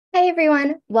Hi,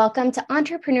 everyone. Welcome to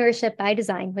Entrepreneurship by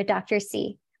Design with Dr.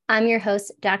 C. I'm your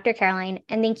host, Dr. Caroline,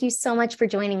 and thank you so much for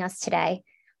joining us today.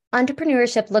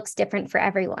 Entrepreneurship looks different for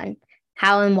everyone.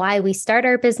 How and why we start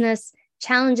our business,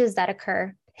 challenges that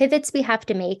occur, pivots we have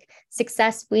to make,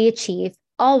 success we achieve,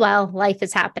 all while life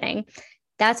is happening.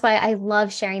 That's why I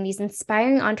love sharing these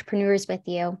inspiring entrepreneurs with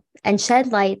you and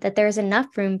shed light that there is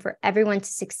enough room for everyone to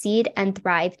succeed and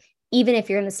thrive, even if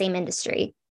you're in the same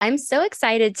industry. I'm so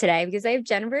excited today because I have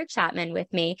Jennifer Chapman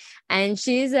with me, and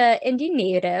she's an Indy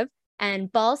native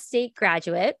and Ball State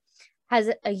graduate, has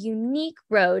a unique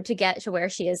road to get to where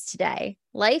she is today.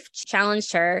 Life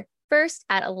challenged her first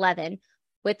at 11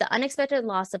 with the unexpected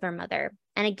loss of her mother,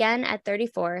 and again at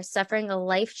 34, suffering a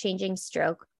life-changing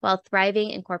stroke while thriving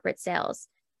in corporate sales.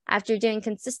 After doing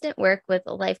consistent work with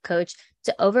a life coach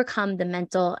to overcome the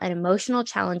mental and emotional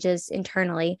challenges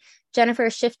internally, Jennifer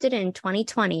shifted in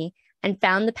 2020 and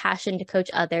found the passion to coach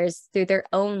others through their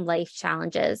own life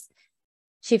challenges.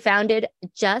 She founded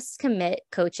Just Commit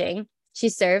Coaching. She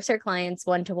serves her clients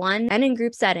one-to-one and in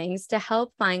group settings to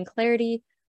help find clarity,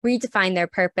 redefine their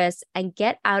purpose, and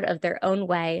get out of their own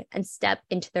way and step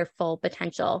into their full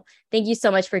potential. Thank you so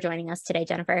much for joining us today,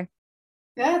 Jennifer.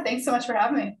 Yeah, thanks so much for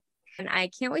having me. And I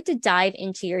can't wait to dive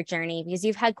into your journey because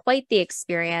you've had quite the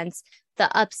experience,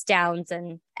 the ups, downs,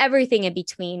 and everything in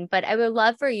between. But I would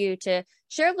love for you to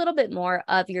share a little bit more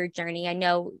of your journey. I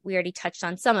know we already touched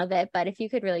on some of it, but if you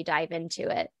could really dive into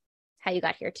it, how you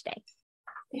got here today.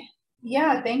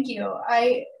 Yeah, thank you.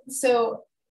 So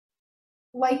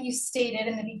like you stated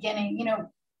in the beginning,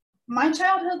 my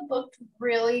childhood looked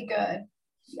really good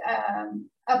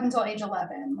up until age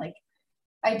 11. Like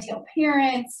ideal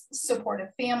parents, supportive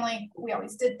family. We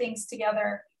always did things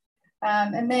together.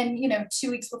 And then, 2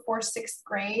 weeks before sixth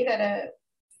grade at a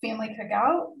family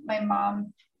cookout, my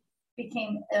mom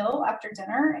became ill after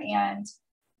dinner. And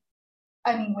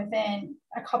I mean, within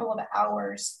a couple of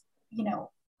hours,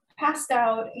 passed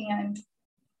out and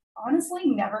honestly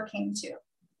never came to.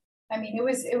 I mean, it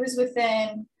was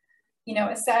within,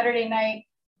 a Saturday night,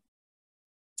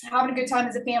 having a good time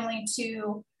as a family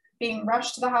to being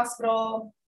rushed to the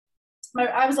hospital.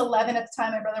 I was 11 at the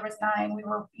time. My brother was 9. We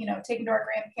were, taken to our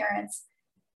grandparents,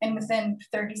 and within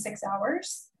 36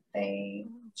 hours,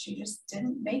 she just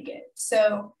didn't make it.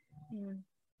 So,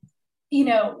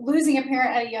 losing a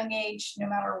parent at a young age, no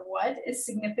matter what, is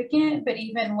significant. But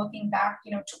even looking back,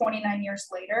 29 years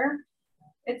later,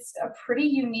 it's a pretty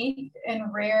unique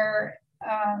and rare,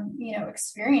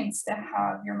 experience to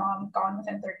have your mom gone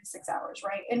within 36 hours,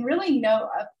 right? And really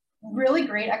a really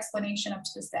great explanation up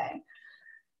to this day.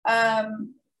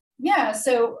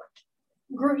 So,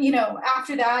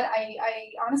 after that,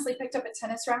 I honestly picked up a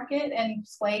tennis racket and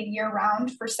played year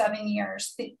round for 7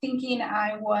 years, thinking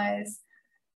I was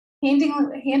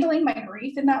handling my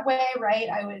grief in that way, right?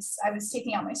 I was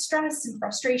taking out my stress and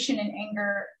frustration and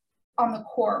anger on the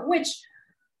court, which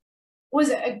was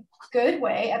a good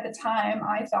way at the time,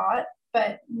 I thought.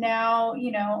 But now,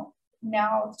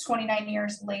 now 29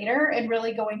 years later, and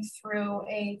really going through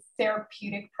a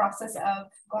therapeutic process of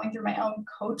going through my own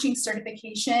coaching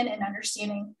certification and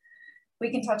understanding, we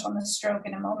can touch on the stroke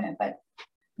in a moment, but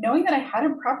knowing that I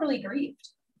hadn't properly grieved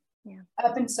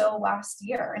up until last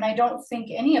year. And I don't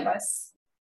think any of us,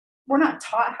 we're not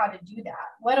taught how to do that,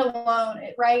 let alone,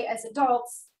 right, as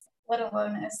adults, let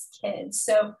alone as kids.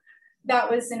 So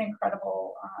that was an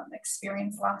incredible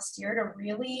experience last year to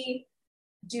really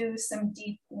do some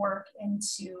deep work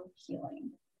into healing.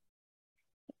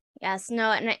 Yes,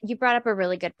 no, and you brought up a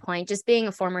really good point. Just being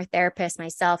a former therapist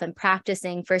myself and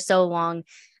practicing for so long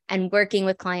and working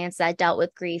with clients that dealt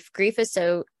with grief. Grief is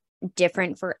so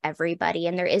different for everybody,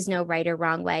 and there is no right or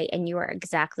wrong way. And you are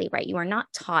exactly right. You are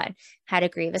not taught how to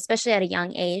grieve, especially at a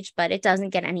young age, but it doesn't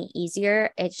get any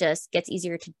easier. It just gets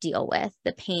easier to deal with.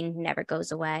 The pain never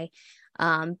goes away.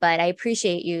 But I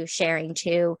appreciate you sharing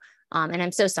too. And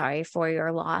I'm so sorry for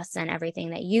your loss and everything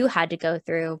that you had to go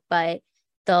through. But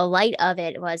the light of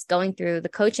it was going through the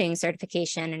coaching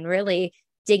certification and really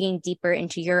digging deeper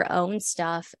into your own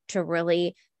stuff to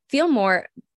really feel more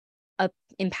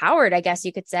empowered, I guess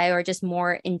you could say, or just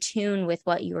more in tune with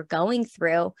what you were going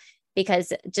through.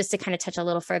 Because just to kind of touch a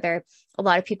little further, a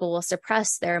lot of people will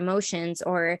suppress their emotions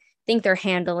or think they're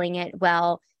handling it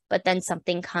well, but then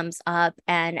something comes up.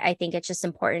 And I think it's just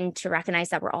important to recognize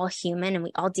that we're all human and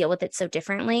we all deal with it so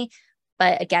differently.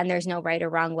 But again, there's no right or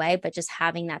wrong way, but just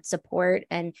having that support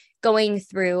and going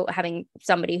through having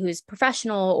somebody who's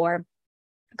professional or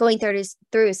going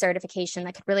through a certification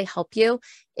that could really help you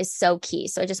is so key.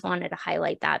 So I just wanted to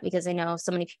highlight that because I know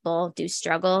so many people do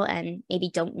struggle and maybe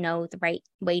don't know the right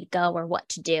way to go or what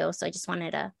to do. So I just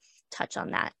wanted to touch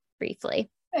on that briefly.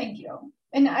 Thank you.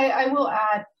 And I will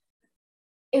add,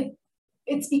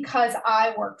 it's because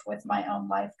I worked with my own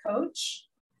life coach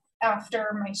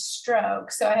after my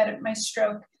stroke. So I had my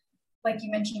stroke, like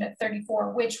you mentioned, at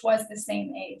 34, which was the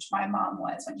same age my mom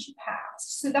was when she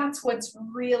passed. So that's what's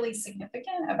really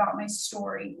significant about my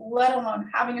story, let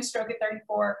alone having a stroke at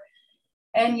 34.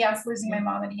 And yes, losing my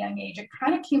mom at a young age. It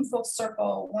kind of came full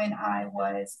circle when I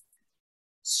was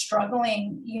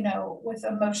struggling, with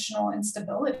emotional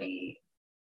instability.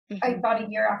 I thought a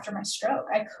year after my stroke,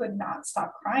 I could not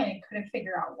stop crying. I couldn't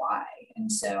figure out why. And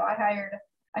so I hired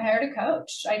a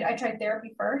coach. I tried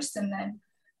therapy first, and then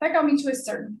that got me to a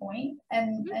certain point,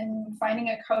 and finding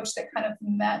a coach that kind of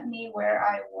met me where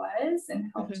I was and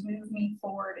helped move me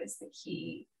forward is the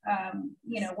key,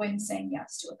 when saying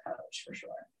yes to a coach, for sure.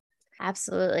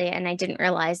 Absolutely. And I didn't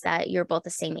realize that you're both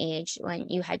the same age when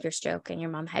you had your stroke and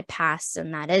your mom had passed.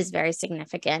 And that is very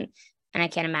significant. And I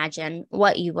can't imagine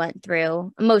what you went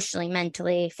through emotionally,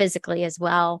 mentally, physically as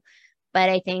well. But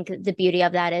I think the beauty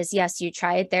of that is, yes, you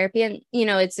tried therapy. And,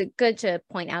 it's good to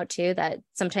point out too, that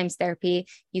sometimes therapy,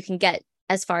 you can get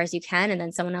as far as you can, and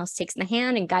then someone else takes the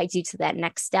hand and guides you to that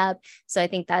next step. So I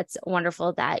think that's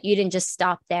wonderful that you didn't just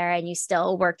stop there and you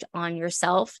still worked on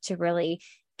yourself to really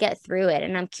get through it.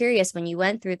 And I'm curious, when you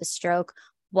went through the stroke,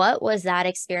 what was that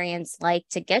experience like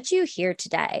to get you here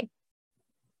today?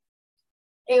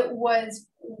 It was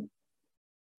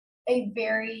a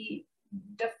very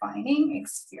defining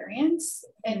experience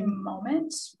and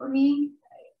moment for me.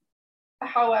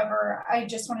 However, I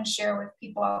just want to share with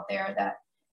people out there that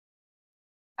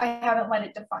I haven't let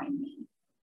it define me,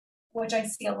 which I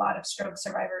see a lot of stroke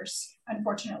survivors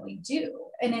unfortunately do.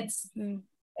 And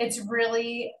it's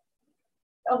really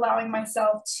allowing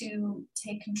myself to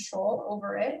take control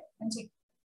over it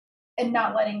and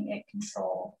not letting it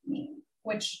control me,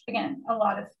 which again, a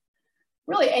lot of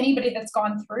really anybody that's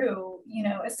gone through,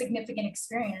 a significant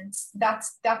experience,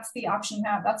 that's the option you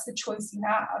have. That's the choice you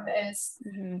have, is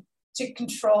to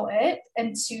control it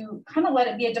and to kind of let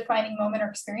it be a defining moment or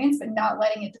experience, but not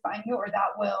letting it define you, or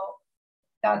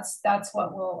that's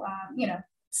what will,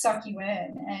 suck you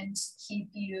in and keep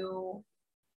you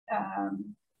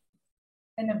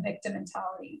in a victim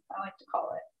mentality, I like to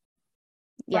call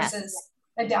it, versus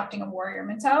adapting a warrior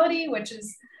mentality, which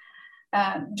is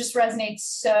just resonates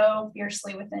so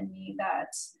fiercely within me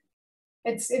that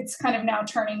it's kind of now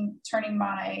turning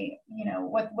my,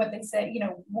 what they say,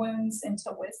 wounds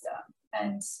into wisdom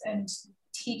and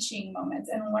teaching moments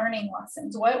and learning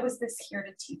lessons. What was this here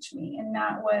to teach me? And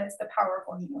that was the power of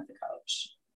working with a coach.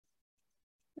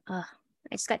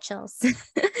 I just got chills.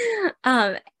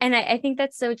 And I think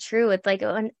that's so true. It's like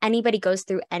when anybody goes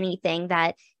through anything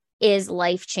that is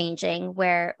life-changing,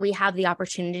 where we have the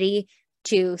opportunity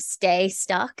to stay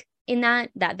stuck in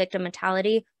that victim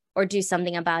mentality or do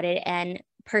something about it and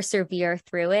persevere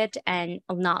through it and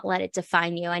not let it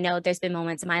define you. I know there's been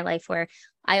moments in my life where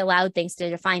I allowed things to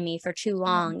define me for too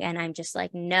long. And I'm just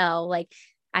like, no, like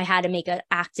I had to make an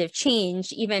active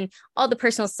change. Even all the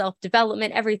personal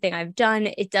self-development, everything I've done,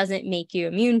 it doesn't make you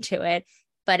immune to it,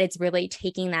 but it's really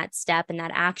taking that step and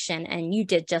that action. And you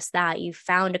did just that. You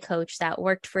found a coach that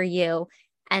worked for you.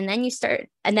 And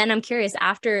then I'm curious,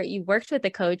 after you worked with the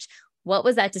coach, what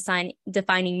was that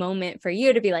defining moment for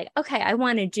you to be like, okay, I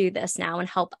want to do this now and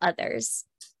help others?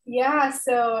 Yeah.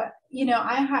 So,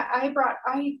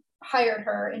 I hired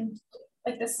her in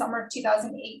like the summer of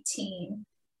 2018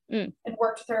 and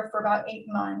worked with her for about 8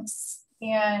 months.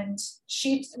 And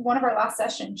one of our last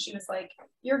sessions, she was like,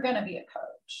 you're going to be a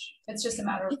coach. It's just a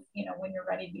matter of, when you're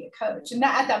ready to be a coach. And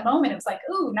at that moment, it was like,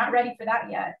 ooh, not ready for that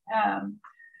yet.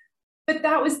 But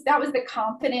that was the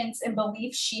confidence and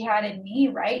belief she had in me,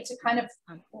 right? To kind of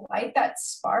light that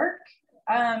spark,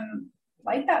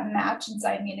 light that match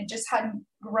inside me. And it just hadn't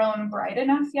grown bright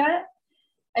enough yet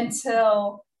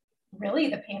until really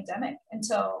the pandemic,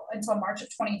 until March of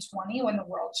 2020, when the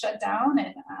world shut down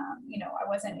and, I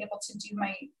wasn't able to do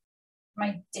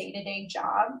my day-to-day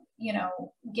job,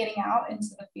 getting out into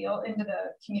the field, into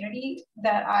the community,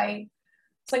 that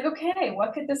it's like, okay,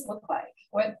 what could this look like?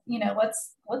 What,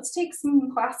 let's take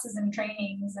some classes and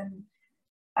trainings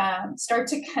and start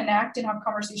to connect and have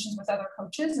conversations with other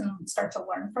coaches and start to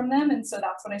learn from them. And so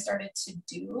that's what I started to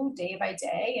do day by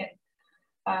day.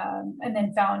 And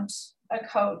then found a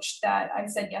coach that I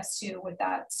said yes to with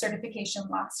that certification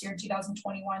last year in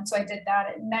 2021. So I did that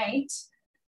at night,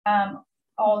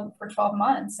 all for 12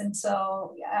 months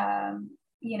until,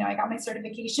 I got my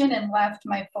certification and left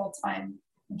my full-time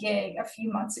gig a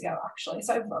few months ago, actually.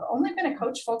 So I've only been a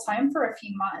coach full-time for a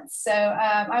few months. So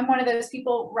I'm one of those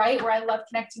people, right, where I love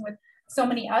connecting with so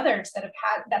many others that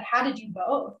had to do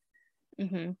both.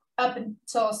 up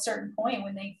until a certain point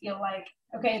when they feel like,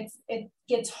 okay, it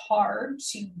gets hard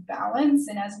to balance.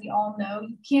 And as we all know,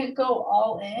 you can't go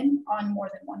all in on more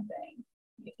than one thing.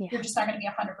 Yeah. You're just not going to be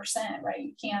 100%, right?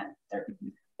 You can't,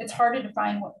 it's hard to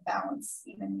define what balance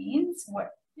even means.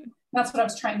 That's what I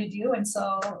was trying to do. And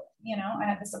so, you know, I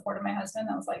had the support of my husband.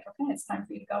 I was like, okay, it's time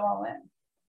for you to go all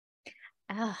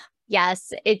in.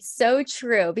 Yes, it's so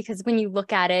true, because when you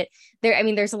look at it there, I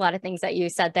mean, there's a lot of things that you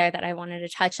said there that I wanted to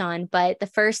touch on, but the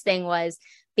first thing was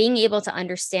being able to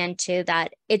understand too,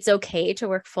 that it's okay to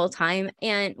work full time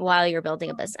and while you're building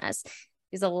a business.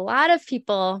 There's a lot of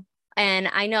people, and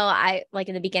I know I like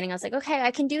in the beginning, I was like, okay,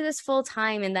 I can do this full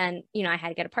time. And then, you know, I had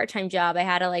to get a part-time job. I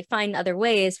had to like find other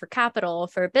ways for capital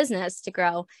for business to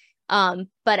grow. But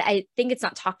I think it's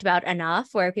not talked about enough,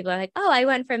 where people are like, oh, I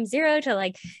went from 0 to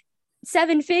like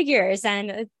 7 figures.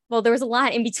 And well, there was a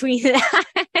lot in between that.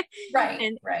 Right.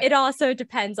 And right. It also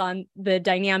depends on the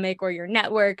dynamic or your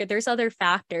network. There's other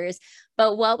factors.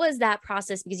 But what was that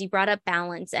process? Because you brought up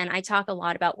balance, and I talk a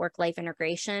lot about work-life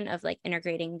integration, of like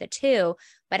integrating the two.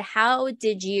 But how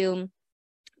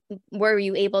were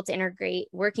you able to integrate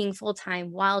working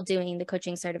full-time while doing the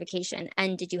coaching certification?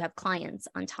 And did you have clients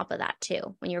on top of that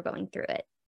too when you were going through it?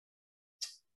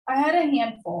 I had a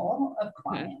handful of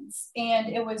clients, and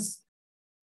it was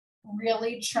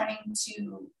really trying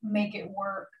to make it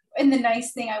work. And the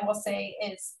nice thing I will say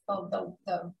is the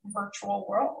virtual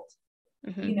world,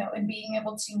 you know, and being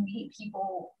able to meet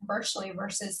people virtually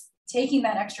versus taking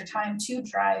that extra time to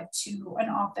drive to an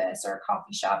office or a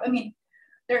coffee shop. I mean,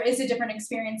 there is a different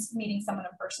experience meeting someone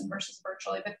in person versus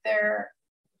virtually, but there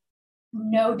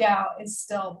no doubt is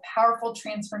still powerful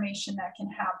transformation that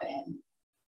can happen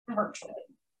virtually.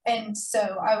 And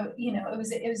so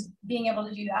it was being able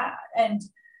to do that, and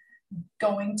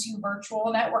going to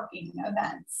virtual networking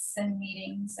events and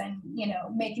meetings, and, you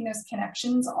know, making those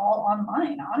connections all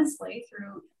online, honestly,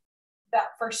 through that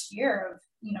first year of,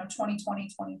 you know, 2020,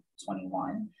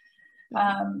 2021.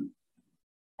 And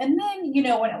then, you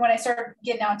know, when I started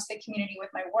getting out to the community with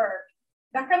my work,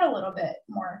 that got a little bit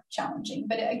more challenging.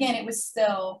 But again, it was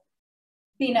still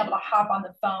being able to hop on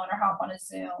the phone or hop on a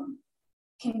Zoom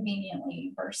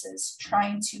conveniently versus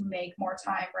trying to make more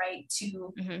time, right,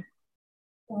 to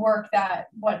work that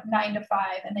 9 to 5,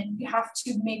 and then you have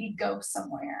to maybe go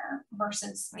somewhere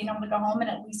versus being able to go home and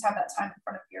at least have that time in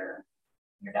front of your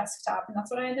desktop. And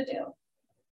that's what I had to do.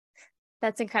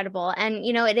 That's incredible. And,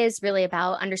 you know, it is really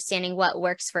about understanding what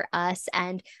works for us.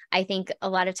 And I think a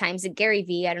lot of times Gary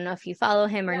Vee, I don't know if you follow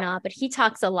him or not, but he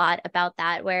talks a lot about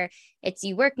that, where it's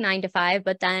you work 9 to 5,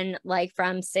 but then like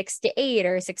from 6 to 8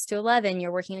 or 6 to 11,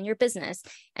 you're working on your business.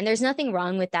 And there's nothing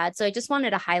wrong with that. So I just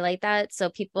wanted to highlight that. So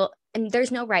people, and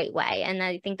there's no right way. And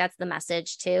I think that's the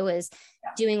message too, is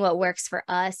doing what works for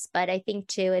us. But I think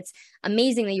too, it's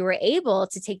amazing that you were able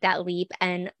to take that leap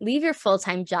and leave your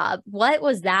full-time job. What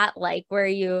was that like? Were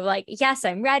you like, yes,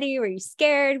 I'm ready? Were you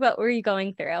scared? What were you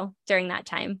going through during that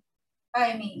time?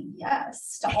 I mean,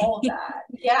 yes, to all of that.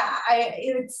 Yeah,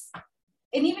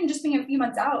 and even just being a few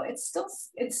months out, it's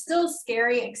still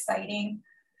scary, exciting.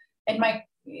 And my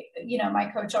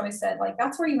coach always said, like,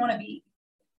 that's where you want to be.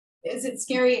 Is it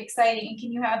scary, exciting? And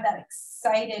can you have that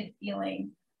excited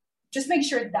feeling? Just make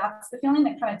sure that's the feeling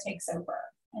that kind of takes over,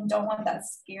 and don't let that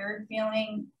scared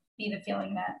feeling be the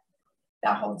feeling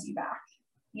that holds you back.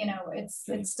 You know, it's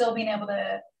still being able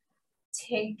to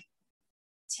take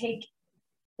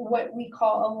what we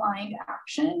call aligned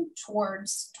action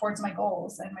towards my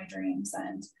goals and my dreams.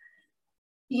 And,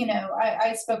 you know,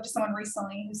 I spoke to someone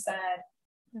recently who said,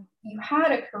 you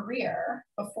had a career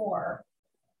before,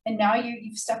 and now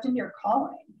you've stepped into your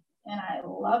calling. And I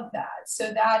love that.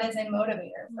 So that is a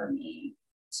motivator for me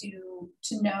to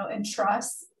know and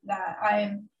trust that I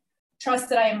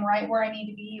am right where I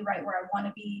need to be, right where I want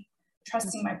to be,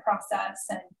 trusting my process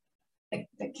and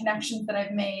the connections that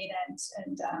I've made,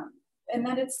 and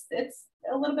that it's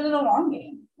a little bit of the long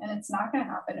game, and it's not going to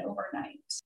happen overnight.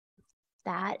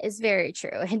 That is very true.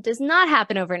 It does not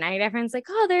happen overnight. Everyone's like,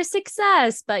 oh, there's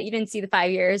success, but you didn't see the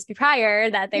 5 years prior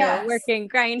that they were working,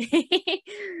 grinding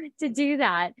to do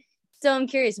that. So I'm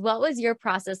curious, what was your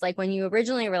process like when you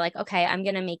originally were like, okay, I'm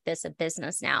going to make this a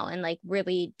business now and like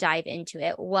really dive into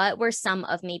it? What were some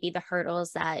of maybe the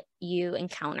hurdles that you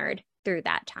encountered through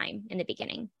that time in the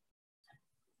beginning?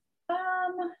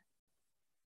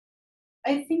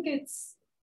 I think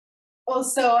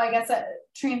so I guess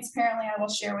transparently, I will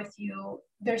share with you,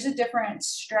 there's a different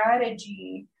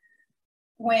strategy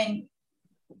when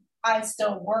I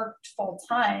still worked full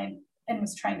time and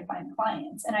was trying to find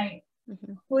clients. And I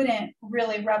couldn't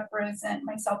really represent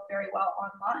myself very well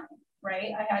online,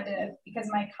 right? I had to, because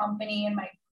my company and my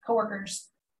coworkers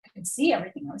could see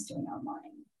everything I was doing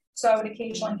online. So I would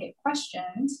occasionally get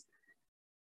questioned.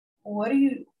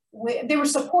 They were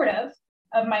supportive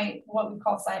of my, what we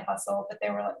call side hustle,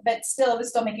 but still, it was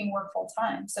still making work full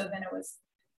time. So then it was,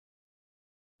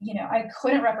 I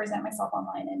couldn't represent myself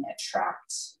online and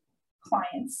attract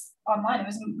clients online. It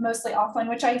was mostly offline,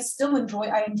 which I still enjoy.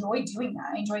 I enjoy doing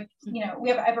that. I enjoy,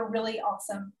 I have a really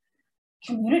awesome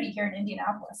community here in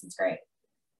Indianapolis. It's great.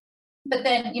 But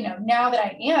then, now that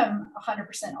I am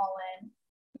 100% all in,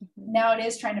 now it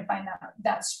is trying to find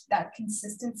that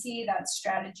consistency, that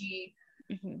strategy,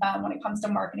 when it comes to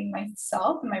marketing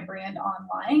myself and my brand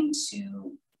online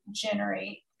to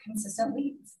generate consistent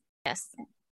leads. Yes.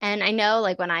 And I know,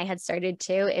 like, when I had started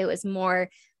too, it was more,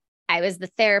 I was the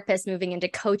therapist moving into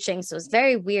coaching. So it was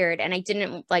very weird. And I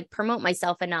didn't like promote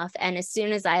myself enough. And as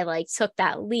soon as I like took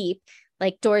that leap,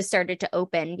 like doors started to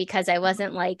open, because I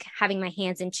wasn't like having my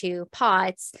hands into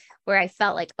pots where I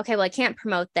felt like, okay, well, I can't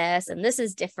promote this and this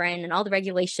is different and all the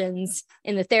regulations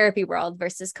in the therapy world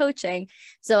versus coaching.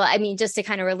 So, I mean, just to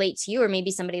kind of relate to you, or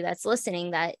maybe somebody that's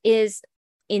listening that is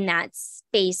in that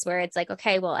space where it's like,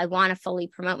 okay, well, I want to fully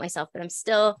promote myself, but I'm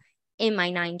still in my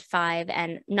 9 to 5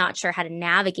 and not sure how to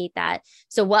navigate that.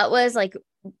 So what was like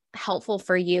helpful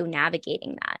for you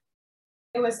navigating that?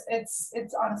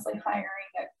 It's honestly hiring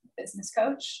a business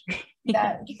coach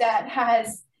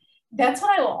that's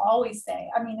what I will always say.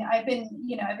 I mean, I've been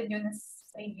doing this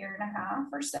a year and a half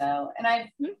or so, and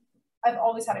I've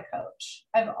always had a coach.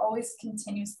 I've always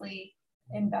continuously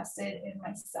invested in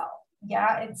myself.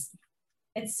 Yeah,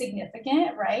 it's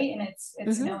significant, right? And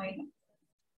it's knowing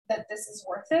that this is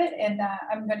worth it and that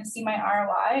I'm going to see my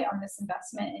ROI on this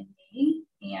investment in me.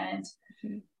 And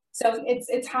so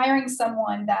it's hiring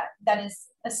someone that is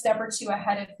a step or two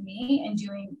ahead of me and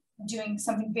doing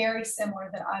something very similar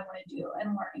that I want to do,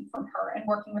 and learning from her and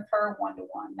working with her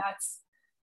one-to-one.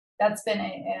 That's been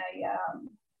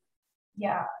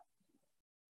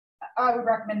I would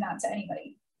recommend that to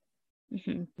anybody.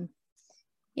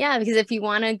 Yeah, because if you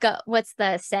want to go, what's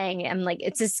the saying? I'm like,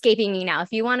 it's escaping me now.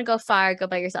 If you want to go far, go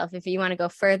by yourself. If you want to go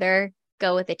further,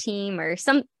 go with a team or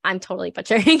I'm totally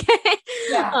butchering it.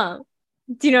 Yeah.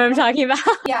 Do you know what I'm talking about?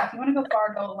 Yeah. If you want to go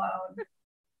far, go alone.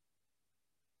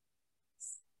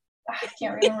 I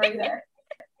can't remember either.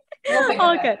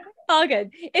 All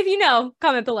good. If you know,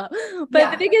 comment below.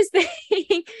 But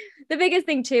the biggest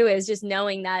thing too is just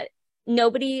knowing that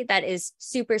nobody that is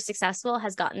super successful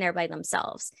has gotten there by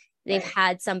themselves. They've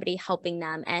had somebody helping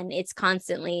them, and it's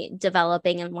constantly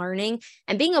developing and learning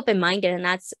and being open-minded. And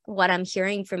that's what I'm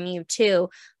hearing from you too.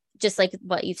 Just like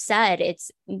what you've said,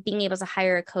 it's being able to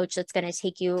hire a coach that's going to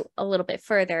take you a little bit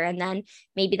further. And then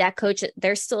maybe that coach,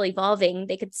 they're still evolving.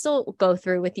 They could still go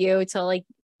through with you till like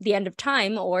the end of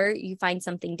time, or you find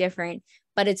something different.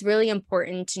 But it's really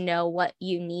important to know what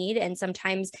you need. And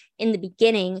sometimes in the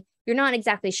beginning, you're not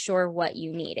exactly sure what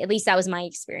you need. At least that was my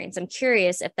experience. I'm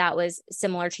curious if that was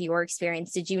similar to your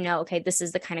experience. Did you know, okay, this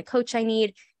is the kind of coach I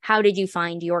need? How did you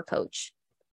find your coach?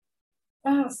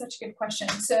 Oh, such a good question.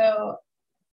 So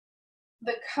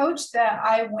the coach that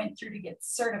I went through to get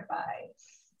certified,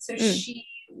 so she's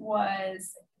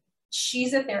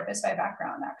a therapist by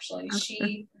background, actually.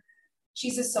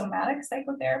 She's a somatic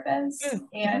psychotherapist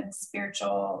and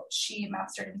she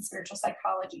mastered in spiritual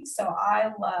psychology. So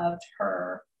I loved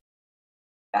her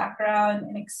background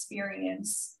and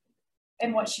experience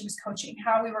and what she was coaching,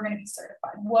 how we were going to be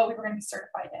certified, what we were going to be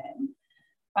certified in.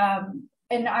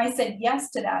 And I said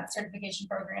yes to that certification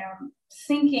program,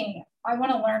 thinking I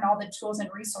want to learn all the tools and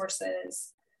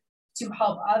resources to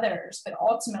help others. But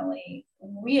ultimately,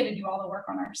 we had to do all the work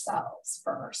on ourselves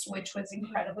first, which was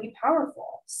incredibly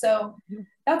powerful. So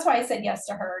that's why I said yes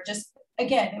to her. Just,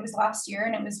 again, it was last year,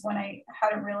 and it was when I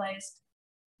hadn't realized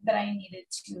that I needed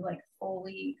to like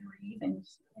fully grieve and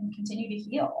continue to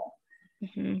heal.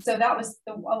 So that was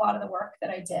a lot of the work that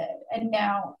I did. And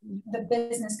now the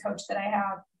business coach that I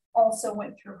have also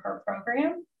went through her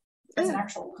program as an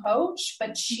actual coach,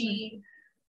 but she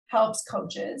helps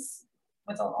coaches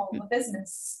with all the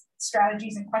business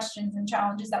strategies and questions and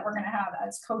challenges that we're going to have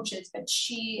as coaches. But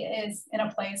she is in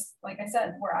a place, like I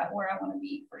said, where I want to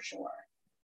be for sure.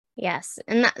 Yes.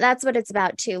 And that's what it's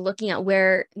about too, looking at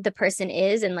where the person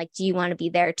is and like, do you want to be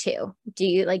there too? Do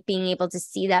you like being able to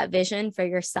see that vision for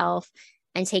yourself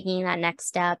and taking that next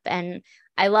step? And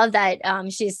I love that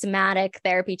she's somatic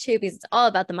therapy too, because it's all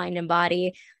about the mind and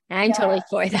body. And I'm totally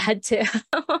for that too.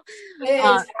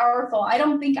 It is powerful. I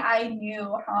don't think I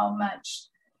knew how much,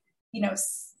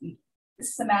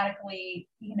 somatically,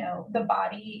 the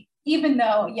body, even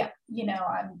though,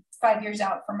 I'm 5 years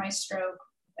out from my stroke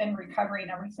and recovery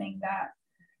and everything, that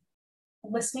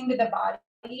listening to the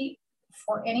body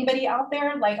for anybody out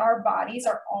there, like our bodies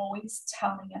are always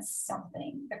telling us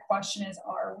something. The question is,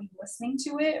 are we listening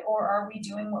to it, or are we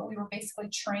doing what we were basically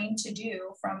trained to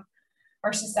do from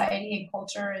our society and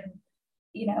culture, and,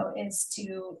 you know, is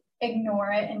to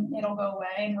ignore it and it'll go away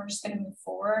and we're just going to move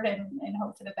forward and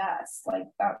hope for the best. Like,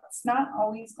 that's not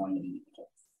always going to be the case.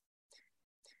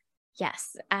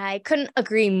 Yes, I couldn't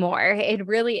agree more. It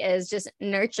really is just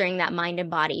nurturing that mind and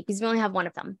body, because we only have one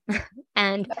of them.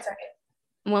 And That's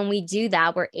right. when we do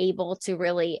that, we're able to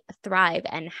really thrive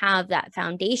and have that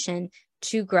foundation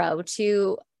to grow,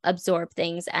 to absorb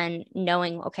things, and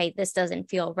knowing, okay, this doesn't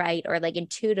feel right, or like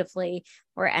intuitively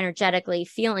or energetically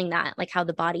feeling that, like how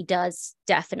the body does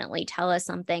definitely tell us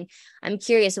something. I'm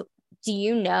curious, do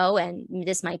you know, and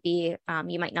this might be,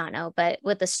 you might not know, but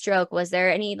with the stroke, was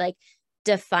there any like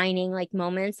defining like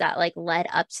moments that like led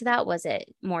up to that? Was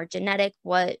it more genetic?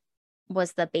 What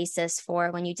was the basis for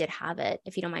when you did have it,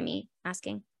 if you don't mind me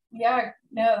asking? Yeah,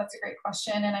 no, that's a great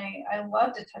question. And I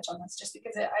love to touch on this just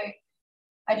because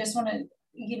I just want to,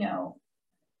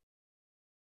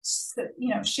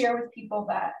 share with people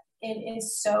that it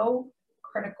is so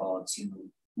critical to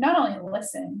not only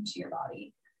listen to your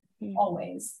body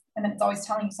always, and that it's always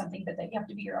telling you something, but that you have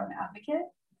to be your own advocate.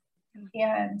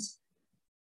 And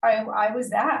I was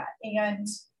that.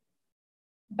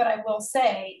 But I will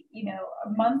say, a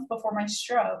month before my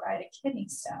stroke, I had a kidney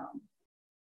stone,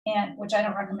 and which I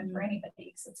don't recommend for anybody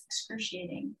because it's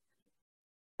excruciating.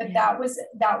 But that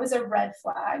was a red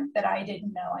flag that I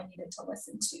didn't know I needed to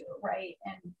listen to, right?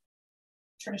 And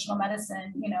traditional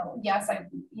medicine, yes, I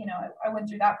went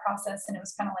through that process, and it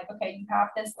was kind of like, okay, you have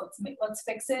this, let's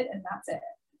fix it, and that's it.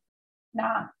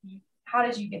 Not how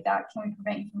did you get that? Can we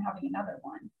prevent you from having another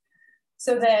one?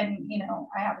 So then,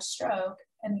 I have a stroke,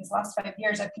 and these last 5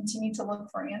 years, I've continued to look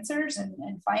for answers and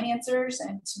find answers,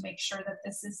 and to make sure that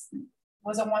this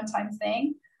was a one-time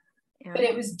thing. Yeah. But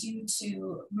it was due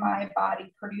to my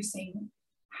body producing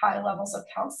high levels of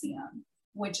calcium,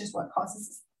 which is what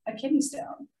causes a kidney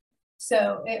stone.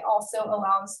 So it also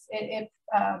allows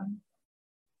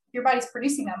your body's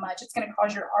producing that much, it's going to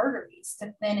cause your arteries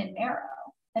to thin and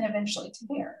narrow and eventually to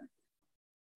tear,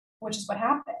 which is what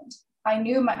happened. I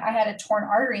knew I had a torn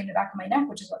artery in the back of my neck,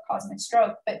 which is what caused my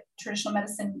stroke, but traditional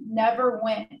medicine never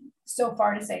went so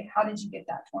far to say, how did you get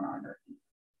that torn artery?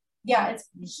 Yeah, it's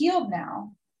healed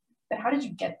now, but how did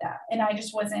you get that? And I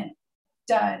just wasn't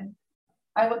done.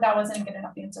 That wasn't a good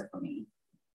enough answer for me.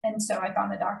 And so I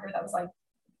found a doctor that was like,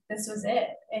 this was it.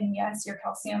 And yes, your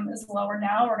calcium is lower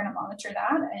now. We're going to monitor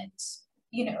that. And,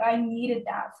 I needed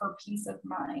that for peace of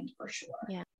mind, for sure.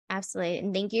 Yeah, absolutely.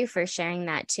 And thank you for sharing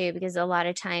that too, because a lot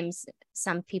of times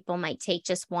some people might take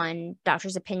just one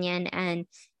doctor's opinion and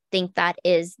think that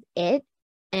is it.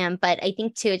 But I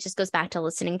think too, it just goes back to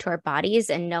listening to our bodies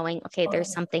and knowing, okay,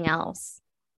 there's something else.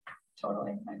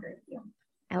 Totally. I agree with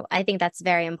you. I think that's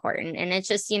very important. And it's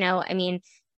just,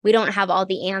 we don't have all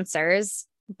the answers,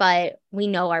 but we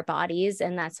know our bodies.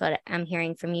 And that's what I'm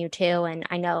hearing from you too. And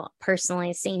I know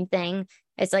personally, same thing.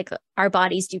 It's like our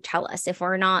bodies do tell us if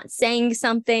we're not saying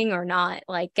something or not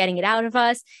like getting it out of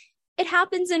us, it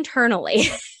happens internally.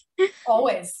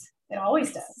 Always. It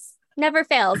always does. Never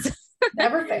fails.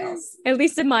 Never fails. At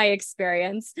least in my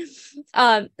experience.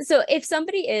 So if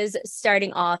somebody is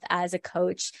starting off as a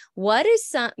coach, what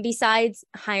is besides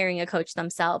hiring a coach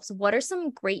themselves, what are some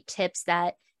great tips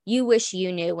that you wish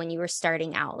you knew when you were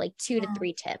starting out? Like 2 to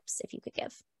 3 tips, if you could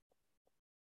give.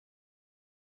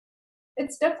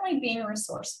 It's definitely being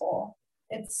resourceful.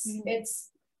 It's,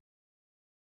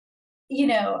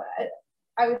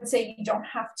 I would say you don't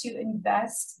have to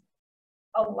invest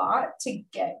a lot to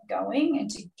get going and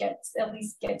to at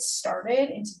least get started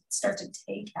and to start to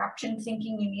take action.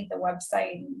 Thinking you need the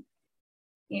website and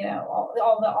all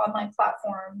the online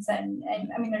platforms and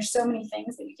I mean there's so many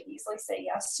things that you can easily say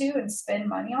yes to and spend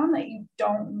money on that you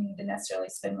don't need to necessarily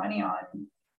spend money on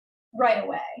right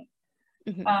away.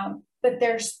 But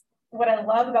there's what I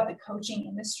love about the coaching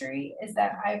industry is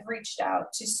that I've reached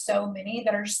out to so many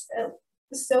that are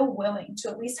so willing to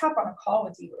at least hop on a call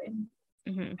with you and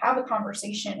have a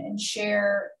conversation and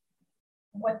share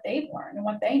what they've learned and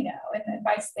what they know and the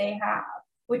advice they have,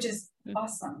 which is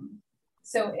awesome.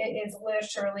 So it is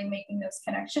literally making those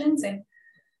connections and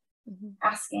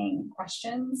asking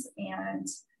questions. And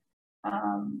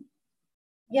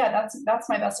that's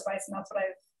my best advice. And that's what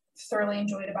I've thoroughly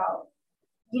enjoyed about,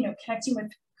 connecting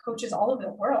with coaches all over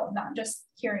the world, not just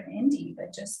here in Indy,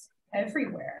 but just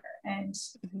everywhere, and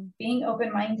being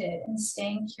open-minded and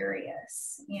staying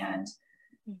curious. And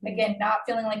again, not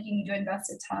feeling like you need to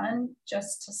invest a ton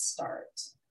just to start.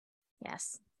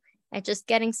 Yes. at just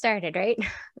getting started, right?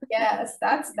 Yes,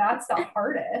 that's the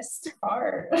hardest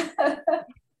part.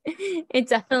 It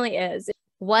definitely is.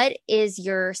 What is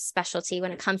your specialty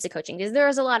when it comes to coaching? Because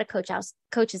there's a lot of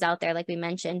coaches out there, like we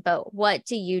mentioned, but what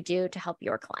do you do to help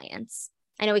your clients?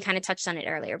 I know we kind of touched on it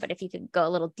earlier, but if you could go a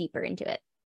little deeper into it.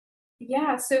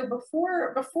 Yeah, so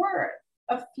before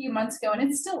a few months ago, and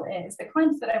it still is, the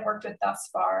clients that I've worked with thus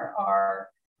far are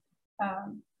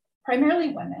primarily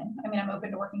women. I mean, I'm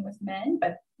open to working with men,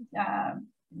 but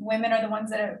women are the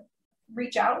ones that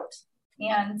reach out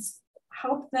and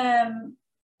help them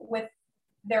with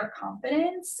their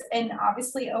confidence. And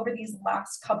obviously over these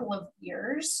last couple of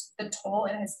years, the toll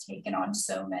it has taken on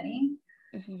so many,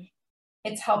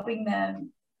 it's helping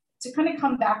them to kind of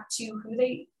come back to who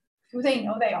they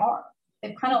know they are.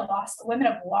 They've kind of lost, women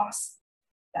have lost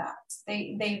that.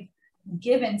 They've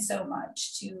given so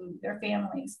much to their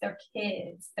families, their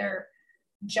kids, their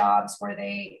jobs, where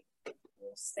they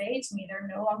will say to me they're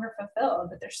no longer fulfilled,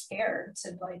 but they're scared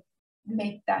to like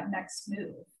make that next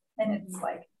move. And it's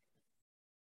like,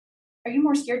 are you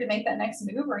more scared to make that next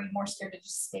move, or are you more scared to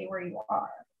just stay where you are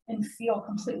and feel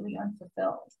completely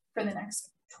unfulfilled for the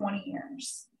next 20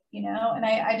 years? You know, and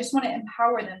I just want to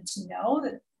empower them to know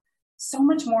that so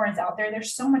much more is out there.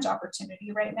 There's so much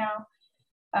opportunity right now.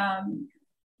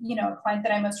 You know, a client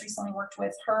that I most recently worked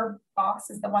with, her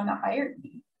boss is the one that hired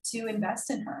me to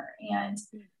invest in her. And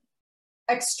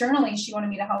externally, she wanted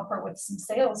me to help her with some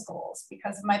sales goals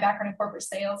because of my background in corporate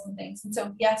sales and things. And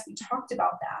so, yes, we talked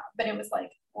about that, but it was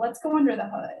like, let's go under the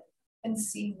hood and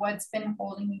see what's been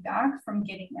holding me back from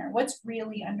getting there. What's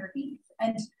really underneath?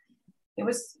 And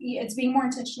it's being more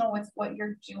intentional with what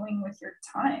you're doing with your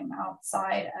time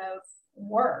outside of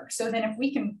work. So then if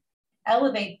we can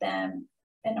elevate them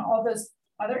in all those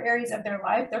other areas of their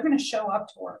life, they're going to show up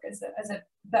to work as a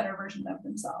better version of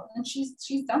themselves. And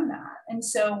she's done that. And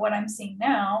so what I'm seeing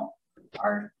now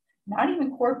are not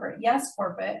even corporate, yes,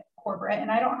 corporate.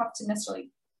 And I don't have to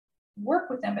necessarily work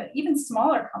with them, but even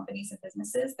smaller companies and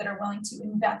businesses that are willing to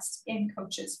invest in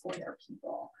coaches for their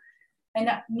people, and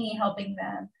not me helping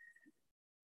them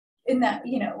in that,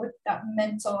 you know, with that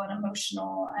mental and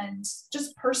emotional and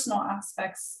just personal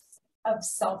aspects of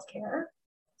self-care,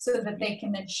 so that they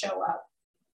can then show up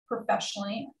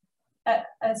professionally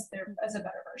as a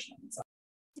better version of themselves.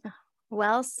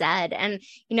 Well said. And,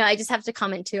 you know, I just have to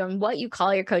comment too on what you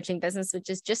call your coaching business, which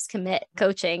is Just Commit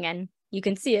Coaching. And you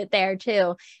can see it there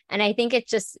too. And I think it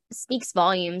just speaks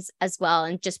volumes as well.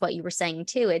 And just what you were saying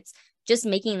too, it's just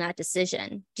making that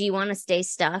decision. Do you want to stay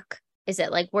stuck? Is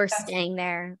it like we're staying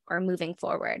there or moving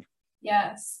forward?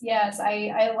 Yes.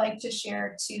 I like to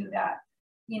share too that,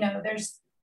 you know, there's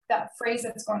that phrase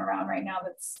that's going around right now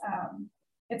that's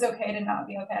it's okay to not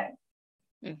be okay.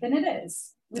 And it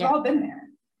is. We've all been there.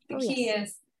 The key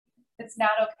is it's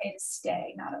not okay to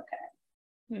stay not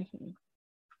okay.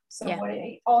 So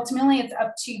ultimately it's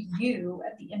up to you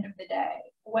at the end of the day,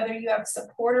 whether you have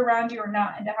support around you or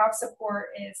not. And to have support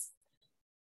is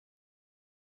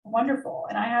wonderful.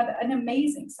 And I had an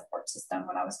amazing support system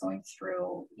when I was going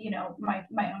through, you know, my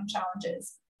own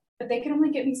challenges, but they could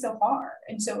only get me so far.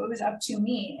 And so it was up to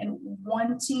me and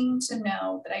wanting to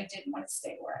know that I didn't want to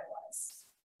stay where I was.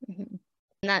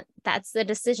 And that's the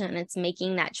decision. It's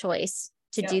making that choice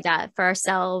to do that for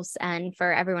ourselves and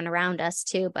for everyone around us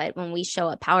too. But when we show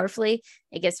up powerfully,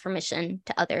 it gives permission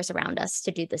to others around us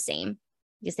to do the same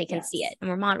because they can see it, and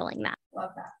we're modeling that. Love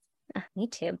that. Me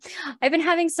too. I've been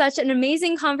having such an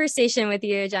amazing conversation with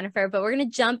you, Jennifer, but we're going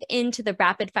to jump into the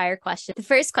rapid fire question. The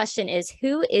first question is,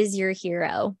 who is your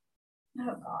hero?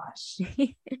 Oh gosh.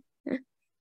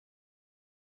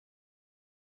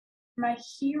 My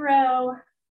hero,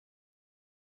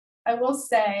 I will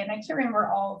say, and I can't remember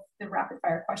all the rapid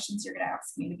fire questions you're going to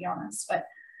ask me, to be honest, but,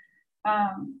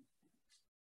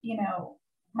 you know,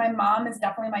 my mom is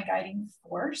definitely my guiding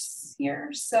force here.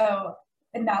 So,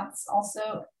 and that's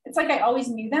also, it's like I always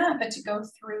knew that, but to go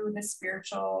through the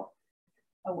spiritual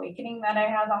awakening that I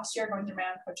had last year, going through my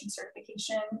own coaching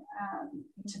certification,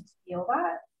 to feel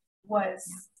that was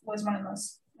one of the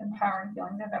most empowering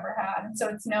feelings I've ever had. And so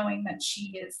it's knowing that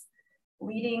she is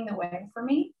leading the way for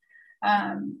me.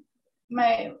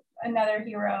 Another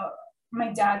hero,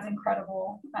 my dad's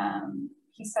incredible.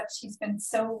 He's been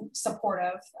so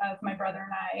supportive of my brother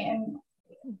and I, and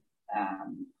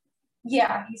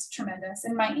he's tremendous.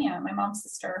 And my aunt, my mom's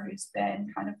sister, who's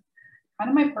been kind of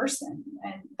my person,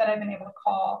 and that I've been able to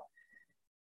call.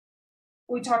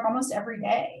 We talk almost every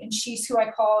day, and she's who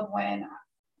I called when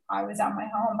I was at my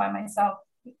home by myself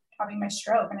having my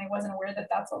stroke, and I wasn't aware that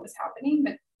that's what was happening,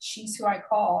 but she's who I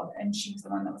called, and she was the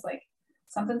one that was like,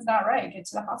 something's not right, get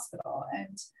to the hospital.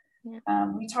 And Yeah.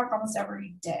 We talk almost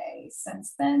every day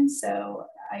since then. So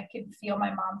I could feel my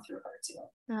mom through her too.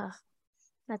 Oh,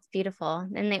 that's beautiful.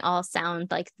 And they all sound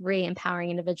like three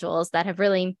empowering individuals that have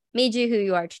really made you who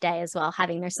you are today as well,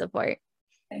 having their support.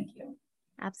 Thank you.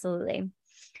 Absolutely.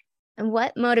 And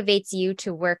what motivates you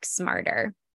to work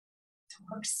smarter? To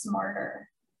work smarter.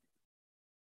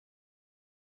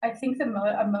 I think a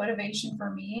motivation for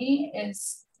me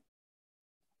is,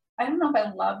 I don't know if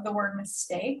I love the word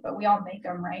mistake, but we all make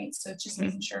them, right? So it's just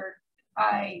making sure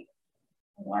I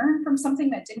learn from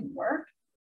something that didn't work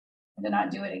and to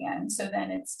not do it again. So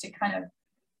then it's to kind of,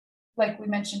 like we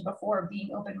mentioned before,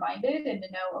 being open-minded and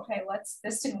to know, okay,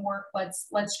 this didn't work. Let's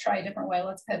try a different way.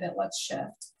 Let's pivot. Let's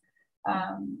shift.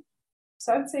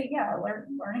 So I would say, yeah,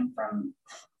 learning from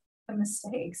the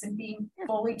mistakes and being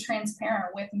fully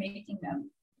transparent with making them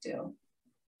do.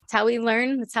 It's how we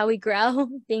learn. It's how we grow,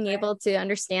 being able to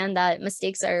understand that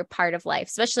mistakes are part of life,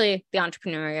 especially the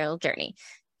entrepreneurial journey.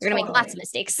 You're going to make lots of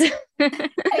mistakes.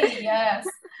 Hey, yes.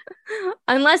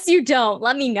 Unless you don't,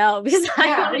 let me know, because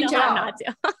I want to know how not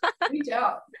to. Reach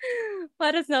out.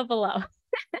 Let us know below.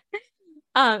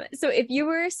 So if you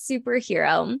were a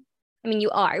superhero, I mean, you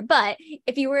are, but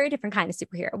if you were a different kind of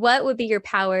superhero, what would be your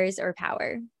powers or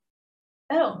power?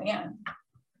 Oh, man.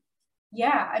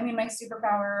 Yeah. I mean, my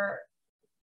superpower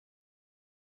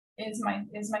is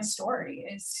my story,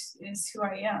 is who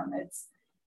I am.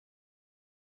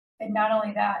 And not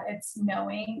only that, it's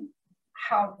knowing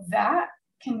how that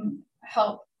can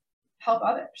help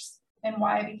others and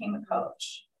why I became a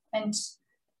coach, and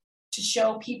to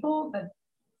show people that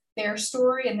their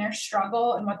story and their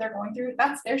struggle and what they're going through,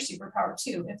 that's their superpower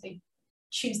too, if they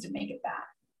choose to make it that.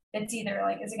 It's either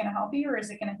like, is it going to help you or is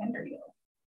it going to hinder you?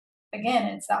 Again,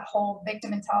 it's that whole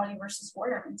victim mentality versus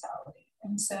warrior mentality.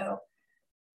 And so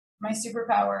my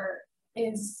superpower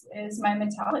is my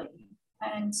mentality.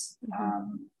 And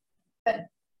that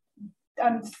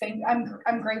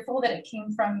I'm grateful that it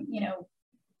came from,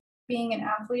 being an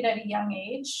athlete at a young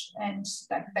age, and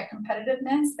that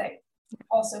competitiveness that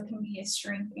also can be a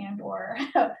strength and or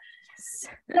I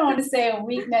don't want to say a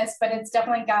weakness, but it's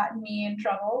definitely gotten me in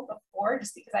trouble before,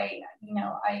 just because I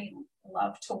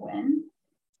love to win.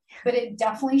 But it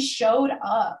definitely showed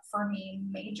up for me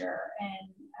major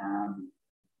in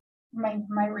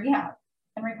my rehab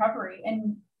and recovery.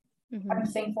 And I'm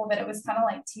thankful that it was kind of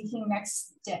like taking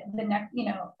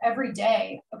every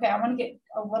day. Okay, I want to get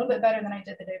a little bit better than I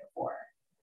did the day before.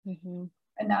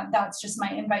 And that's just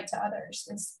my invite to others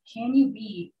is, can you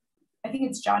be, I think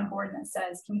it's John Gordon that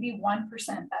says, can you be 1%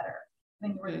 better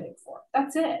than you were the day before?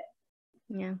 That's it.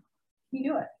 Yeah. You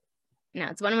do it. No,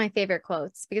 it's one of my favorite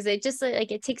quotes, because it just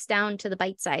it takes down to the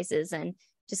bite sizes and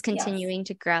just continuing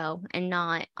to grow and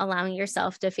not allowing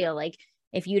yourself to feel like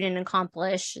if you didn't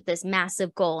accomplish this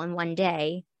massive goal in one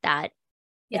day, that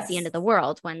it's the end of the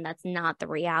world, when that's not the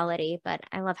reality. But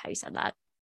I love how you said that.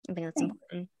 I think that's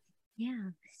important. Yeah.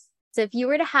 So if you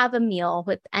were to have a meal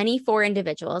with any 4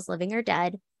 individuals, living or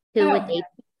dead, who would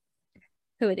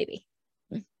they be?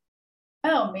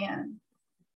 Oh, man.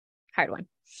 Hard one.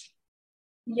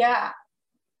 Yeah.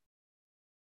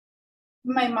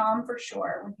 My mom for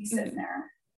sure would be sitting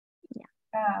there.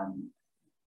 Yeah.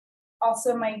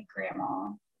 Also my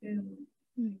grandma, who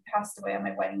passed away on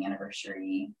my wedding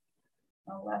anniversary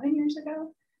 11 years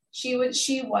ago. She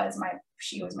was my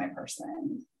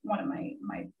person, one of my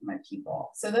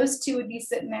people. So those two would be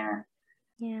sitting there.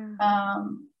 Yeah.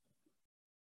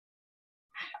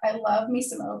 I love me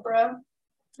some Oprah.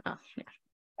 Oh, yeah.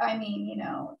 I mean,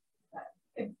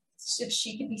 if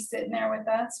she could be sitting there with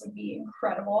us, would be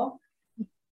incredible.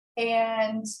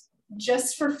 And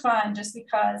just for fun, just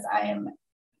because I am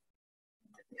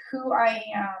who I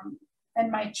am, and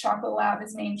my chocolate lab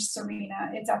is named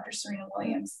Serena. It's after Serena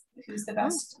Williams, who's the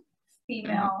best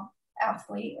female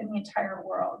athlete in the entire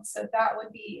world. So that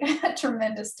would be a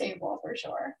tremendous table for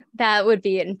sure. That would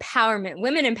be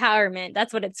women empowerment.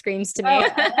 That's what it screams to me. Oh, I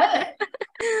love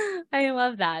it. I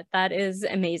love that. That is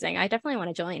amazing. I definitely want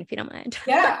to join if you don't mind.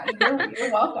 Yeah,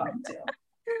 you're welcome to.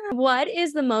 What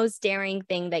is the most daring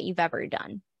thing that you've ever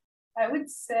done? I would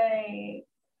say,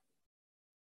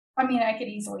 I mean, I could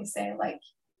easily say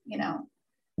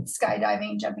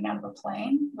skydiving, jumping out of a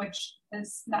plane, which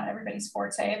is not everybody's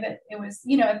forte, but it was,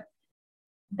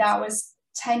 that was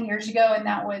 10 years ago and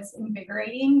that was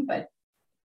invigorating. But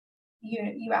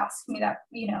you ask me that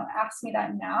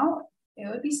now, it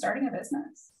would be starting a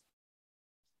business.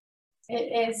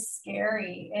 It is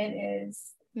scary. It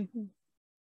is,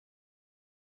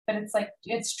 but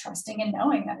it's trusting and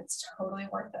knowing that it's totally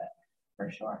worth it,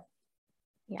 for sure.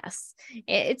 Yes,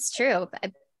 it's true.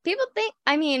 people think,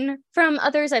 I mean, from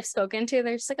others I've spoken to,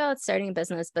 they're just like, oh, it's starting a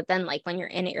business. But then like when you're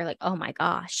in it, you're like, oh my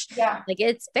gosh. Yeah. Like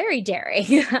it's very daring.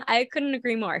 I couldn't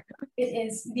agree more. It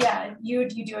is. Yeah. You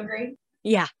do agree?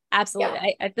 Yeah,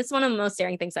 absolutely. Yeah. This is one of the most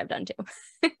daring things I've done too.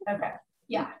 Okay.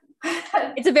 Yeah.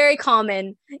 It's a very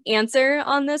common answer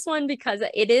on this one because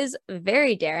it is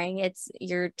very daring.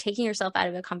 You're taking yourself out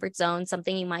of a comfort zone,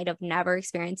 something you might have never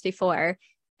experienced before,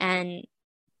 and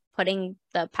putting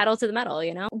the pedal to the metal,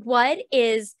 you know? What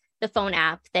is the phone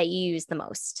app that you use the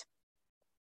most?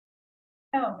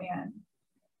 Oh man.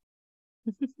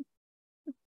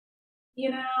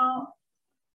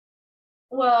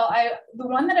 Well, the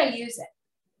one that I use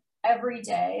every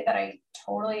day that I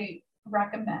totally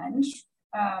recommend,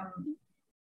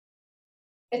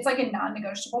 it's like a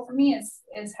non-negotiable for me is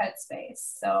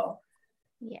Headspace. So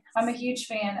yes. I'm a huge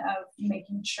fan of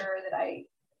making sure that I,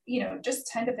 just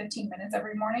 10 to 15 minutes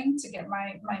every morning to get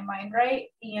my mind right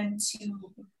and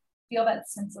to feel that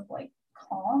sense of like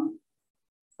calm.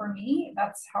 For me,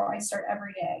 that's how I start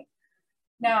every day.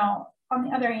 Now, on the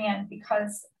other hand,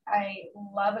 because I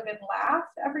love a good laugh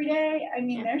every day, I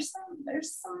mean, there's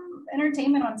some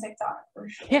entertainment on TikTok for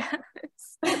sure.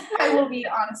 Yes. I will be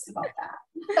honest about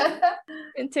that.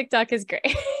 And TikTok is great.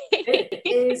 It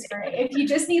is great. If you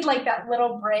just need like that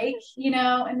little break, in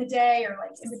the day or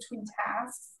like in between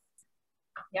tasks.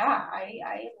 Yeah,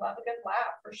 I love a good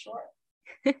laugh for sure.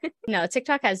 No,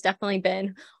 TikTok has definitely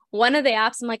been one of the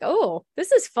apps I'm like, oh,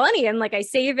 this is funny. And like, I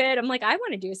save it. I'm like, I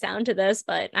want to do sound to this,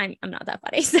 but I'm not that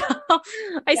funny. So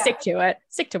I stick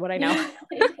to what I know.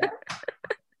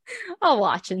 I'll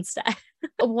watch instead.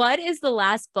 What is the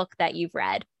last book that you've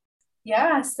read?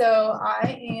 Yeah. So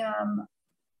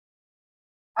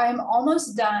I'm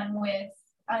almost done with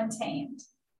Untamed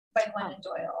by Glennon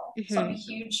Doyle. Mm-hmm. So I'm a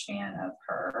huge fan of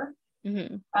her.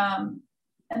 Mm-hmm.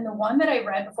 And the one that I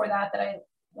read before that I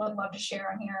would love to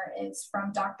share on here is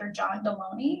from Dr. John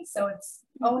Deloney. So it's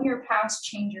Own Your Past,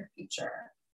 Change Your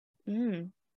Future.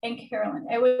 Mm. And Carolyn,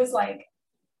 it was like,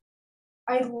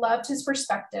 I loved his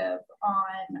perspective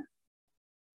on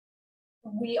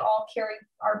we all carry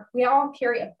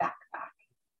a backpack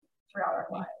throughout our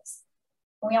lives.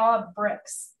 We all have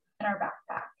bricks in our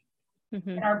backpack. Mm-hmm.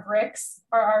 And our bricks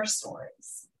are our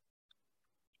stories.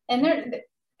 And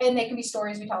they can be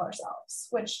stories we tell ourselves,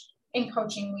 which in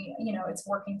coaching, it's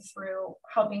working through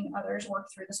helping others work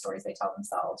through the stories they tell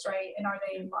themselves, right? And are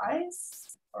they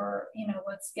lies? Or,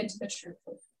 let's get to the truth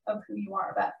of who you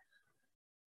are. But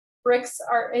bricks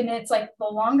are, and it's like the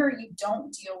longer you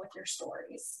don't deal with your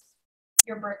stories,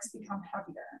 your bricks become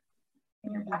heavier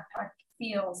and your backpack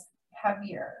feels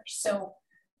heavier. So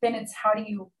then it's how do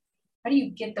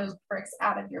you get those bricks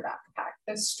out of your backpack,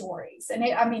 those stories? And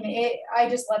I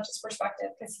just loved his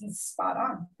perspective because he's spot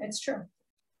on. It's true.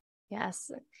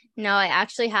 Yes. No, I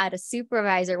actually had a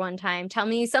supervisor one time tell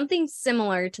me something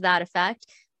similar to that effect,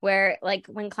 where like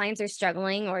when clients are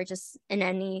struggling or just in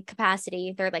any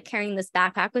capacity, they're like carrying this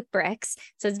backpack with bricks.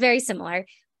 So it's very similar,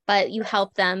 but you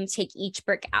help them take each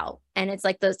brick out. And it's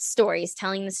like the stories,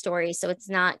 telling the story. So it's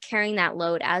not carrying that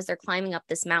load as they're climbing up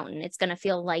this mountain. It's going to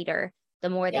feel lighter the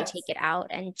more they take it out.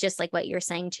 And just like what you're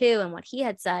saying too, and what he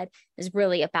had said is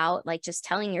really about like just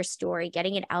telling your story,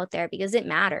 getting it out there because it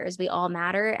matters. We all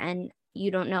matter. And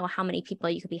you don't know how many people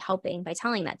you could be helping by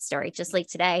telling that story. Just like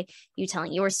today, you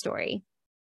telling your story.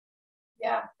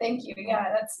 Yeah. Thank you.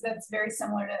 Yeah. That's very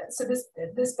similar to, so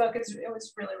this book it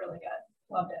was really, really good.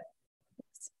 Loved it.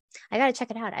 I got to check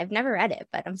it out. I've never read it,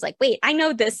 but I was like, wait, I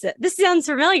know this sounds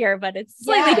familiar, but it's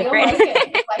slightly different.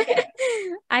 You'll like it.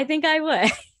 I think I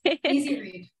would. Easy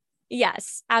read.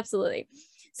 Yes, absolutely.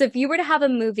 So if you were to have a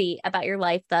movie about your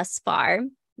life thus far,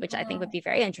 which I think would be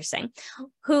very interesting,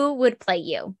 who would play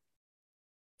you?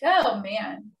 Oh,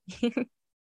 man.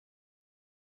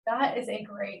 That is a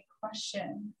great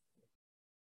question.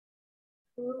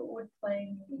 Who would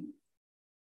play me?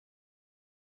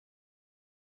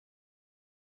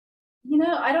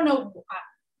 I don't know.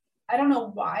 I don't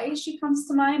know why she comes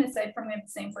to mind aside from we have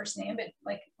the same first name, but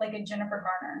like a Jennifer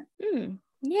Garner.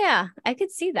 Yeah, I could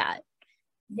see that.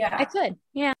 Yeah, I could.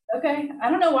 Yeah. Okay.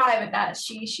 I don't know why, but that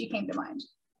she came to mind.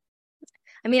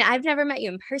 I mean, I've never met you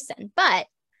in person, but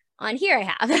on here I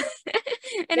have.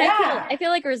 And I feel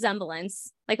like a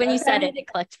resemblance. Like when you said it, it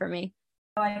clicked for me.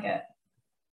 I like it.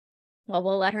 Well,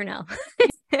 we'll let her know.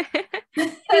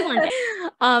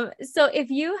 So if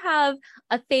you have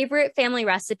a favorite family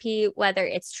recipe, whether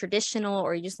it's traditional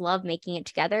or you just love making it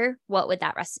together, what would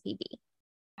that recipe be?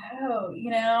 Oh,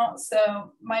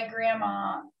 so my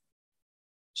grandma,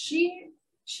 she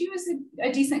was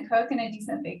a decent cook and a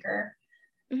decent baker.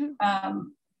 Mm-hmm.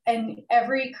 And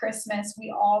every Christmas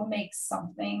we all make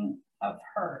something of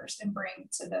hers and bring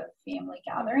to the family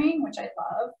gathering, which I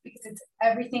love because it's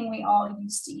everything we all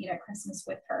used to eat at Christmas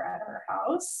with her at her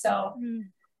house. So,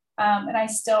 and I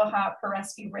still have her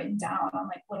recipe written down on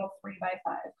like little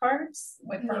 3x5 cards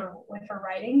with her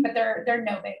writing, but they're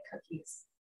no-bake cookies.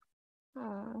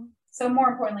 Aww. So more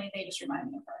importantly, they just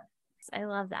remind me of her. I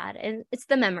love that. And it's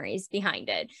the memories behind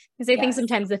it. Because I think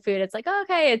sometimes the food, it's like, oh,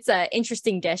 okay, it's an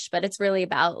interesting dish, but it's really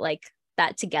about like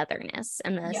that togetherness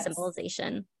and the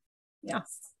symbolization.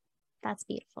 Yes. Oh, that's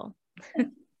beautiful.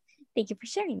 Thank you for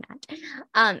sharing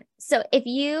that. So if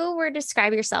you were to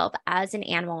describe yourself as an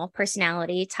animal,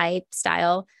 personality, type,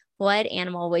 style, what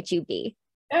animal would you be?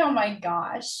 Oh my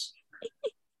gosh.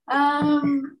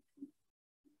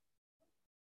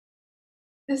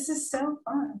 This is so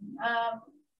fun.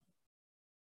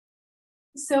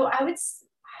 So I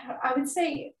would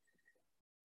say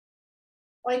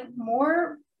like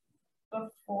more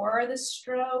before the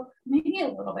stroke, maybe a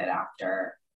little bit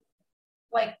after,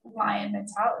 like lion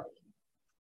mentality.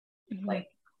 Like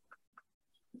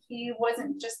he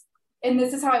wasn't just, and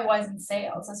this is how I was in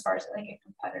sales as far as like a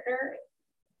competitor.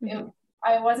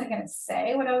 I wasn't going to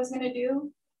say what I was going to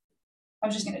do. I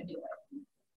was just going to do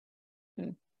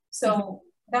it. So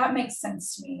that makes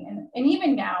sense to me. And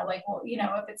even now, like, well, you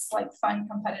know, if it's like fun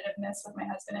competitiveness with my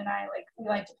husband and I, like we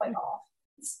like to play golf.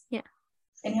 Yeah.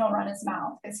 And he'll run his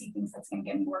mouth because he thinks that's going to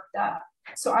get me worked up.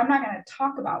 So I'm not going to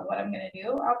talk about what I'm going to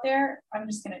do out there. I'm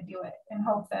just going to do it and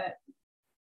hope that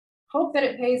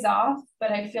it pays off.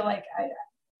 But I feel like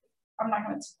I'm not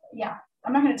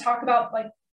going to talk about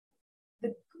like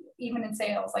even in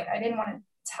sales, like I didn't want to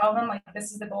tell them like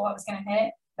this is the goal I was going to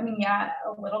hit. I mean, yeah,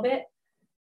 a little bit,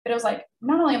 but it was like,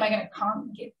 not only am I going to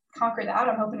conquer that,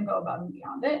 I'm hoping to go above and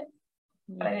beyond it,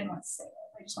 but I didn't want to say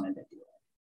it. I just wanted to do it.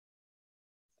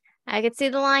 I could see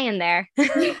the lion there. Yeah,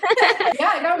 it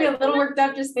got me a little worked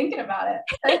up just thinking about it.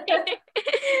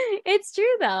 It's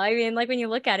true though. I mean, like when you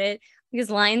look at it, because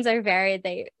lions are very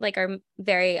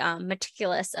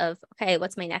meticulous of, okay,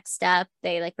 what's my next step?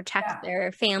 They like protect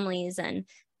their families and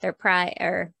their prey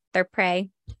or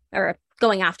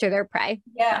going after their prey.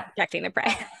 Yeah. Not protecting their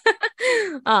prey.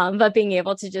 But being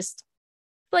able to just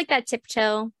like that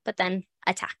tiptoe, but then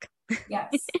attack.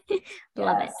 Yes.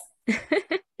 Love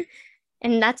it.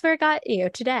 And that's where it got you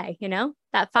today, you know,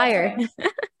 that fire.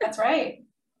 That's right.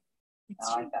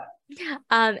 I like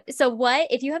that. So what,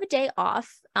 if you have a day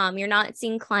off, you're not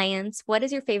seeing clients, what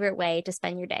is your favorite way to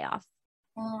spend your day off?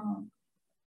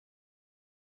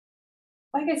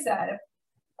 Like I said,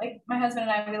 like my husband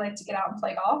and I, we like to get out and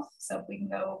play golf. So if we can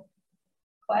go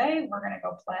play, we're going to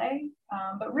go play.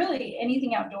 But really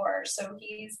anything outdoors. So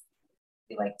we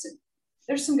like to,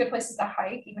 there's some good places to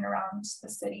hike even around the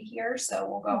city here. So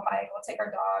we'll go hike, we'll take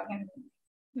our dog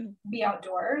and be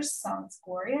outdoors. Sounds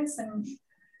glorious. And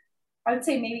I would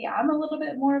say maybe I'm a little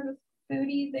bit more of a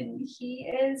foodie than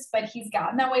he is, but he's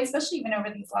gotten that way, especially even over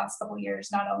these last couple of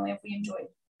years. Not only have we enjoyed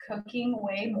cooking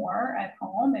way more at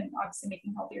home and obviously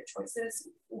making healthier choices,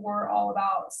 we're all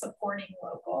about supporting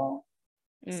local.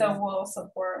 So we'll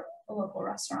support a local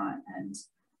restaurant and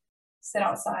sit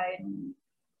outside and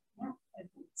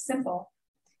it's simple.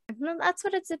 Well, that's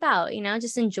what it's about, you know,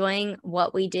 just enjoying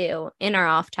what we do in our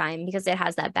off time because it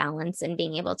has that balance and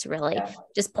being able to really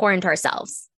just pour into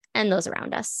ourselves and those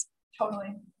around us.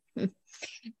 Totally.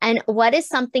 And what is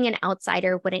something an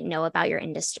outsider wouldn't know about your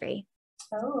industry?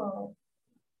 Oh.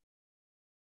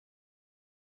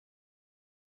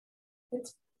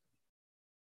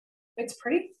 It's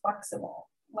pretty flexible.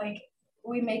 Like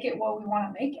we make it what we want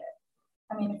to make it.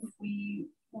 I mean, if we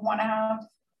want to have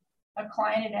a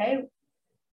client a day,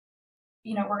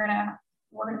 you know, we're gonna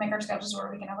make our schedules where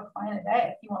we can have a client a day.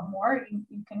 If you want more,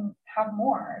 you can have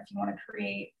more. If you want to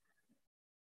create,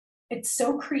 it's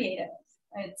so creative.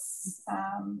 It's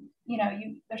you know,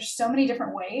 there's so many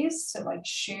different ways to like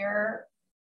share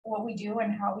what we do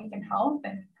and how we can help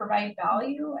and provide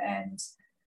value. And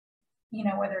you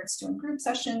know, whether it's doing group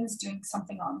sessions, doing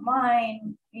something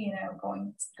online, you know,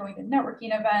 going to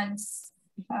networking events.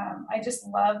 I just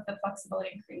love the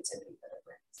flexibility and creativity that it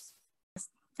brings.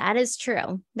 That is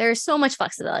true. There's so much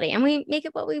flexibility and we make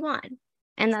it what we want.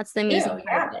 And that's the amazing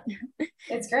part of it.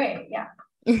 It's great. Yeah.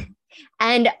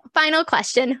 And final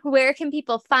question, where can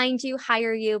people find you,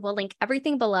 hire you? We'll link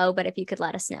everything below, but if you could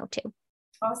let us know too.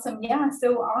 Awesome. Yeah.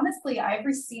 So honestly, I've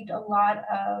received a lot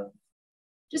of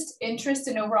just interest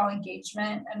and overall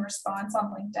engagement and response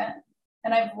on LinkedIn.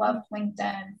 And I've loved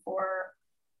LinkedIn for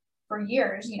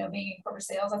years, you know, being in corporate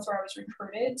sales. That's where I was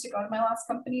recruited to go to my last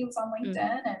company was on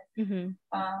LinkedIn. And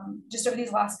just over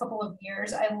these last couple of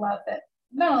years, I love that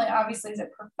not only obviously is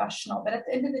it professional, but at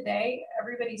the end of the day,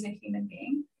 everybody's a human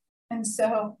being. And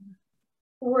so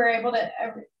we're able to,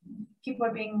 people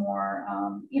are being more,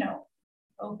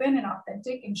 open and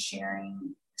authentic and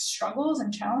sharing struggles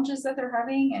and challenges that they're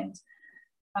having. And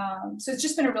so it's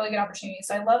just been a really good opportunity.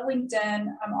 So I love LinkedIn.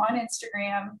 I'm on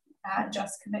Instagram at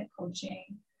Just Commit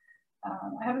Coaching.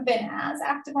 I haven't been as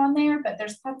active on there, but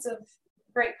there's lots of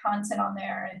great content on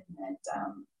there, and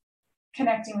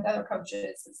connecting with other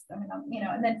coaches.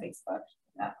 And then Facebook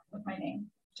with my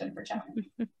name, Jennifer Chapman.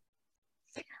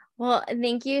 Well,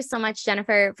 thank you so much,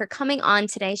 Jennifer, for coming on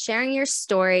today, sharing your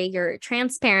story, your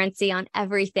transparency on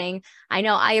everything. I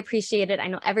know I appreciate it. I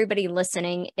know everybody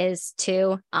listening is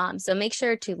too. So make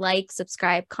sure to like,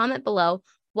 subscribe, comment below.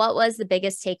 What was the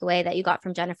biggest takeaway that you got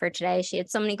from Jennifer today? She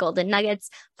had so many golden nuggets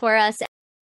for us.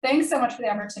 Thanks so much for the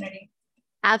opportunity.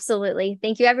 Absolutely.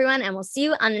 Thank you, everyone. And we'll see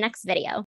you on the next video.